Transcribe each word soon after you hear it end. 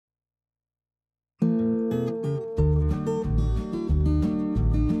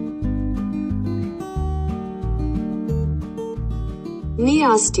Knee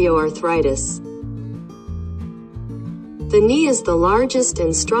osteoarthritis. The knee is the largest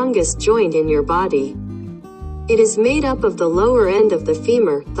and strongest joint in your body. It is made up of the lower end of the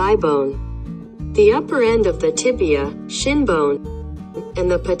femur, thigh bone, the upper end of the tibia, shin bone, and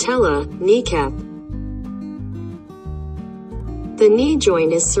the patella, kneecap. The knee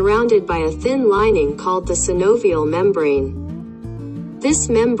joint is surrounded by a thin lining called the synovial membrane. This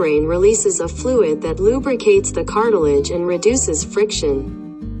membrane releases a fluid that lubricates the cartilage and reduces friction.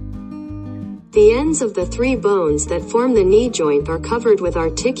 The ends of the three bones that form the knee joint are covered with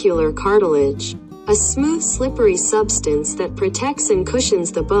articular cartilage, a smooth slippery substance that protects and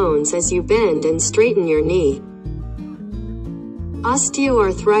cushions the bones as you bend and straighten your knee.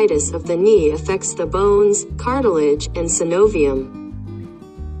 Osteoarthritis of the knee affects the bones, cartilage, and synovium.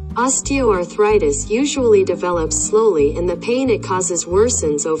 Osteoarthritis usually develops slowly and the pain it causes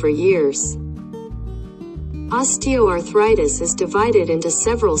worsens over years. Osteoarthritis is divided into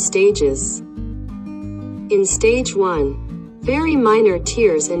several stages. In stage 1, very minor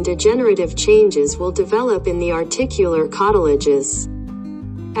tears and degenerative changes will develop in the articular cartilages.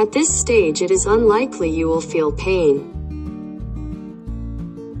 At this stage it is unlikely you will feel pain.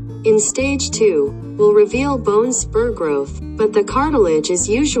 In stage 2, will reveal bone spur growth, but the cartilage is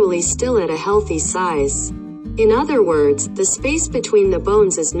usually still at a healthy size. In other words, the space between the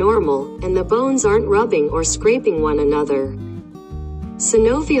bones is normal, and the bones aren't rubbing or scraping one another.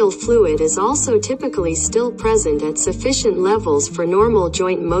 Synovial fluid is also typically still present at sufficient levels for normal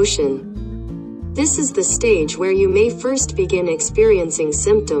joint motion. This is the stage where you may first begin experiencing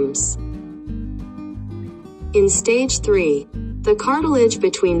symptoms. In stage 3, the cartilage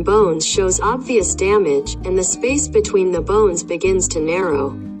between bones shows obvious damage, and the space between the bones begins to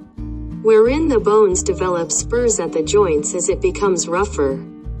narrow, wherein the bones develop spurs at the joints as it becomes rougher.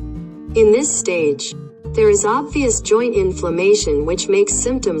 In this stage, there is obvious joint inflammation which makes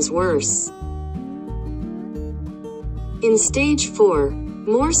symptoms worse. In stage 4,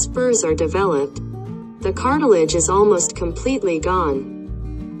 more spurs are developed. The cartilage is almost completely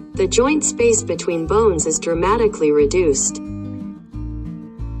gone. The joint space between bones is dramatically reduced.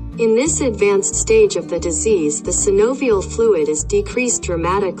 In this advanced stage of the disease, the synovial fluid is decreased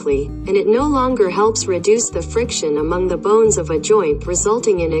dramatically, and it no longer helps reduce the friction among the bones of a joint,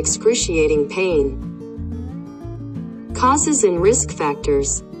 resulting in excruciating pain. Causes and risk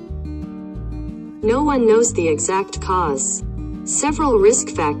factors. No one knows the exact cause. Several risk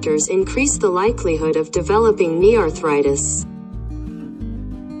factors increase the likelihood of developing knee arthritis.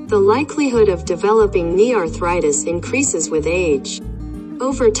 The likelihood of developing knee arthritis increases with age.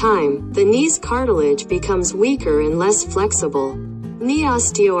 Over time, the knee's cartilage becomes weaker and less flexible. Knee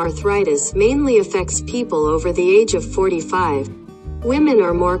osteoarthritis mainly affects people over the age of 45. Women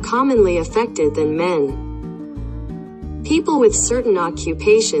are more commonly affected than men. People with certain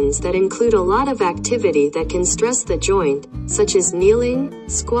occupations that include a lot of activity that can stress the joint, such as kneeling,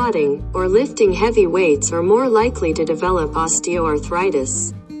 squatting, or lifting heavy weights, are more likely to develop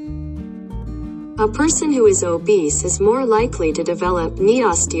osteoarthritis. A person who is obese is more likely to develop knee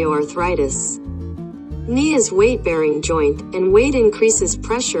osteoarthritis. Knee is weight-bearing joint, and weight increases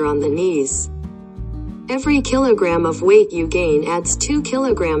pressure on the knees. Every kilogram of weight you gain adds 2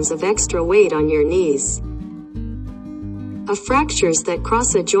 kilograms of extra weight on your knees. Fractures that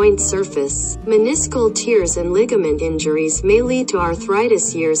cross a joint surface, meniscal tears and ligament injuries may lead to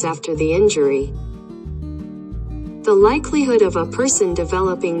arthritis years after the injury. The likelihood of a person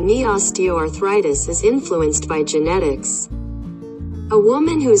developing knee osteoarthritis is influenced by genetics. A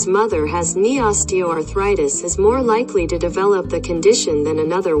woman whose mother has knee osteoarthritis is more likely to develop the condition than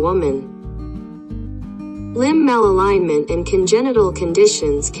another woman. Limb malalignment and congenital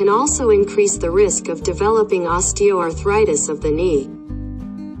conditions can also increase the risk of developing osteoarthritis of the knee.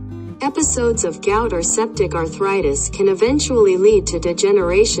 Episodes of gout or septic arthritis can eventually lead to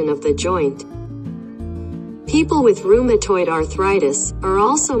degeneration of the joint. People with rheumatoid arthritis are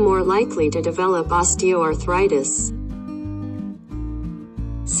also more likely to develop osteoarthritis.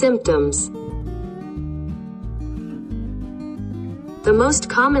 Symptoms. The most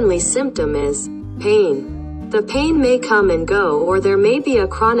commonly symptom is pain. The pain may come and go, or there may be a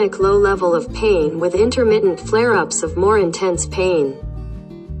chronic low level of pain with intermittent flare-ups of more intense pain.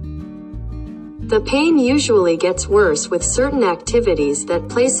 The pain usually gets worse with certain activities that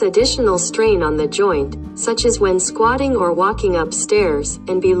place additional strain on the joint, such as when squatting or walking upstairs,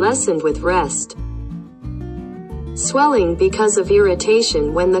 and be lessened with rest. Swelling because of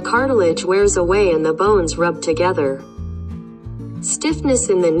irritation when the cartilage wears away and the bones rub together. Stiffness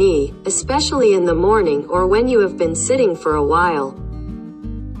in the knee, especially in the morning or when you have been sitting for a while.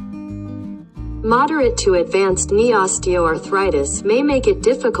 Moderate to advanced knee osteoarthritis may make it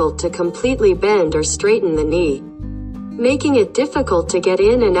difficult to completely bend or straighten the knee, making it difficult to get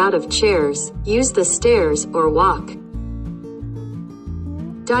in and out of chairs, use the stairs, or walk.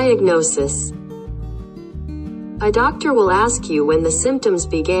 Diagnosis. A doctor will ask you when the symptoms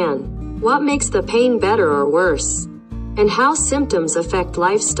began, what makes the pain better or worse, and how symptoms affect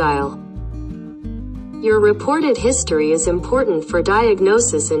lifestyle. Your reported history is important for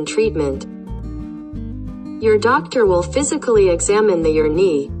diagnosis and treatment. Your doctor will physically examine your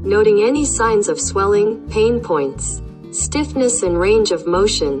knee, noting any signs of swelling, pain points, stiffness and range of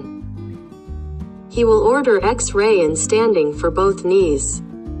motion. He will order X-ray and standing for both knees.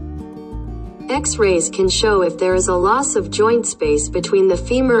 X-rays can show if there is a loss of joint space between the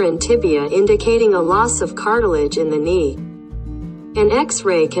femur and tibia, indicating a loss of cartilage in the knee. An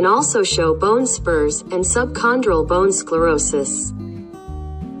X-ray can also show bone spurs and subchondral bone sclerosis.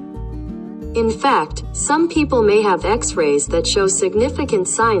 In fact, some people may have X-rays that show significant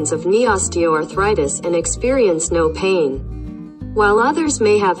signs of knee osteoarthritis and experience no pain, while others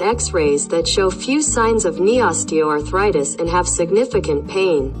may have X-rays that show few signs of knee osteoarthritis and have significant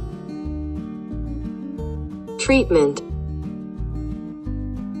pain. Treatment.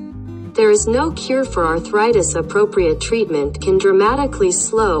 There is no cure for arthritis. Appropriate treatment can dramatically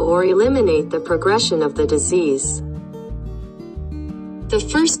slow or eliminate the progression of the disease. The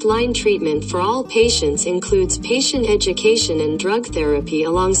first-line treatment for all patients includes patient education and drug therapy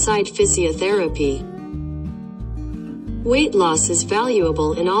alongside physiotherapy. Weight loss is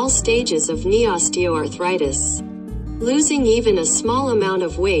valuable in all stages of knee osteoarthritis. Losing even a small amount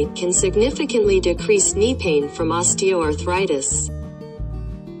of weight can significantly decrease knee pain from osteoarthritis.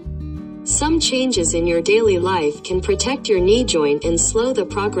 Some changes in your daily life can protect your knee joint and slow the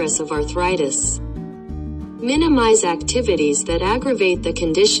progress of arthritis. Minimize activities that aggravate the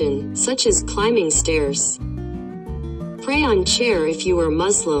condition, such as climbing stairs. Pray on chair if you are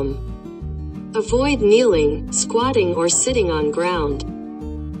Muslim. Avoid kneeling, squatting, or sitting on ground.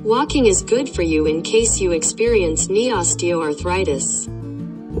 Walking is good for you in case you experience knee osteoarthritis.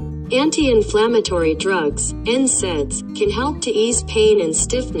 Anti-inflammatory drugs, NSAIDs, can help to ease pain and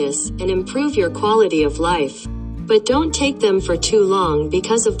stiffness and improve your quality of life. But don't take them for too long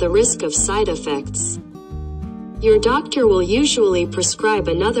because of the risk of side effects. Your doctor will usually prescribe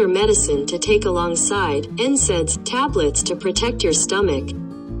another medicine to take alongside NSAIDs tablets to protect your stomach.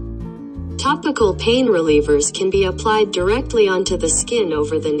 Topical pain relievers can be applied directly onto the skin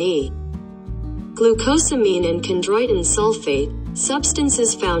over the knee. Glucosamine and chondroitin sulfate,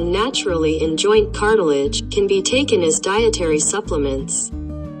 substances found naturally in joint cartilage, can be taken as dietary supplements.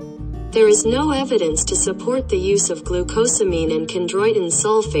 There is no evidence to support the use of glucosamine and chondroitin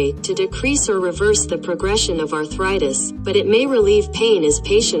sulfate to decrease or reverse the progression of arthritis, but it may relieve pain as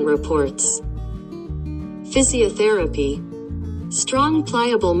patient reports. Physiotherapy. Strong,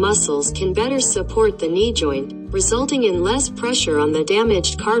 pliable muscles can better support the knee joint, resulting in less pressure on the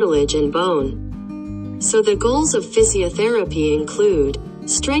damaged cartilage and bone. So the goals of physiotherapy include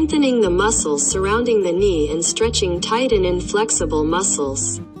strengthening the muscles surrounding the knee and stretching tight and inflexible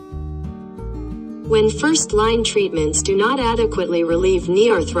muscles. When first-line treatments do not adequately relieve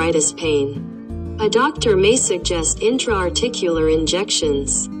knee arthritis pain, a doctor may suggest intra-articular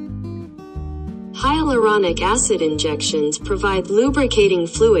injections. Hyaluronic acid injections provide lubricating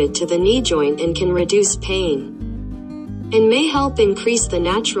fluid to the knee joint and can reduce pain, and may help increase the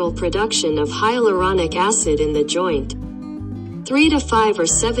natural production of hyaluronic acid in the joint. 3 to 5 or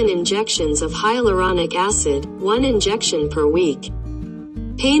 7 injections of hyaluronic acid, 1 injection per week.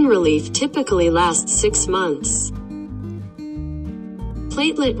 Pain relief typically lasts 6 months.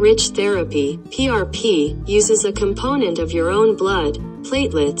 Platelet-rich therapy, PRP, uses a component of your own blood,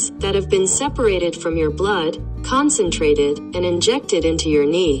 platelets, that have been separated from your blood, concentrated, and injected into your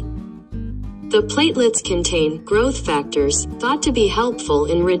knee. The platelets contain growth factors, thought to be helpful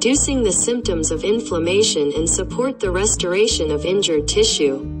in reducing the symptoms of inflammation and support the restoration of injured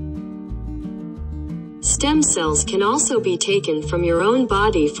tissue. Stem cells can also be taken from your own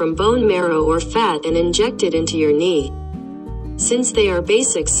body from bone marrow or fat and injected into your knee. Since they are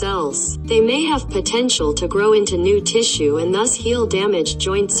basic cells, they may have potential to grow into new tissue and thus heal damaged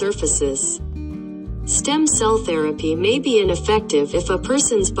joint surfaces. Stem cell therapy may be ineffective if a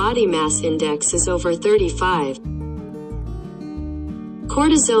person's body mass index is over 35.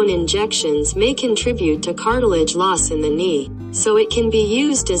 Cortisone injections may contribute to cartilage loss in the knee, so it can be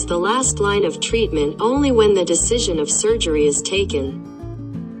used as the last line of treatment only when the decision of surgery is taken.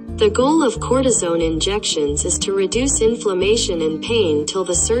 The goal of cortisone injections is to reduce inflammation and pain till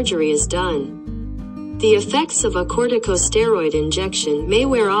the surgery is done. The effects of a corticosteroid injection may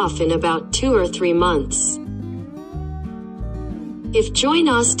wear off in about 2 or 3 months. If joint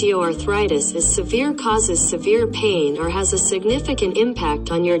osteoarthritis is severe, causes severe pain, or has a significant impact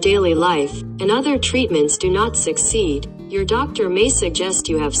on your daily life, and other treatments do not succeed, your doctor may suggest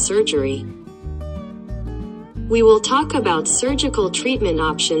you have surgery. We will talk about surgical treatment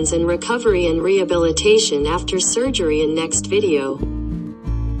options and recovery and rehabilitation after surgery in next video.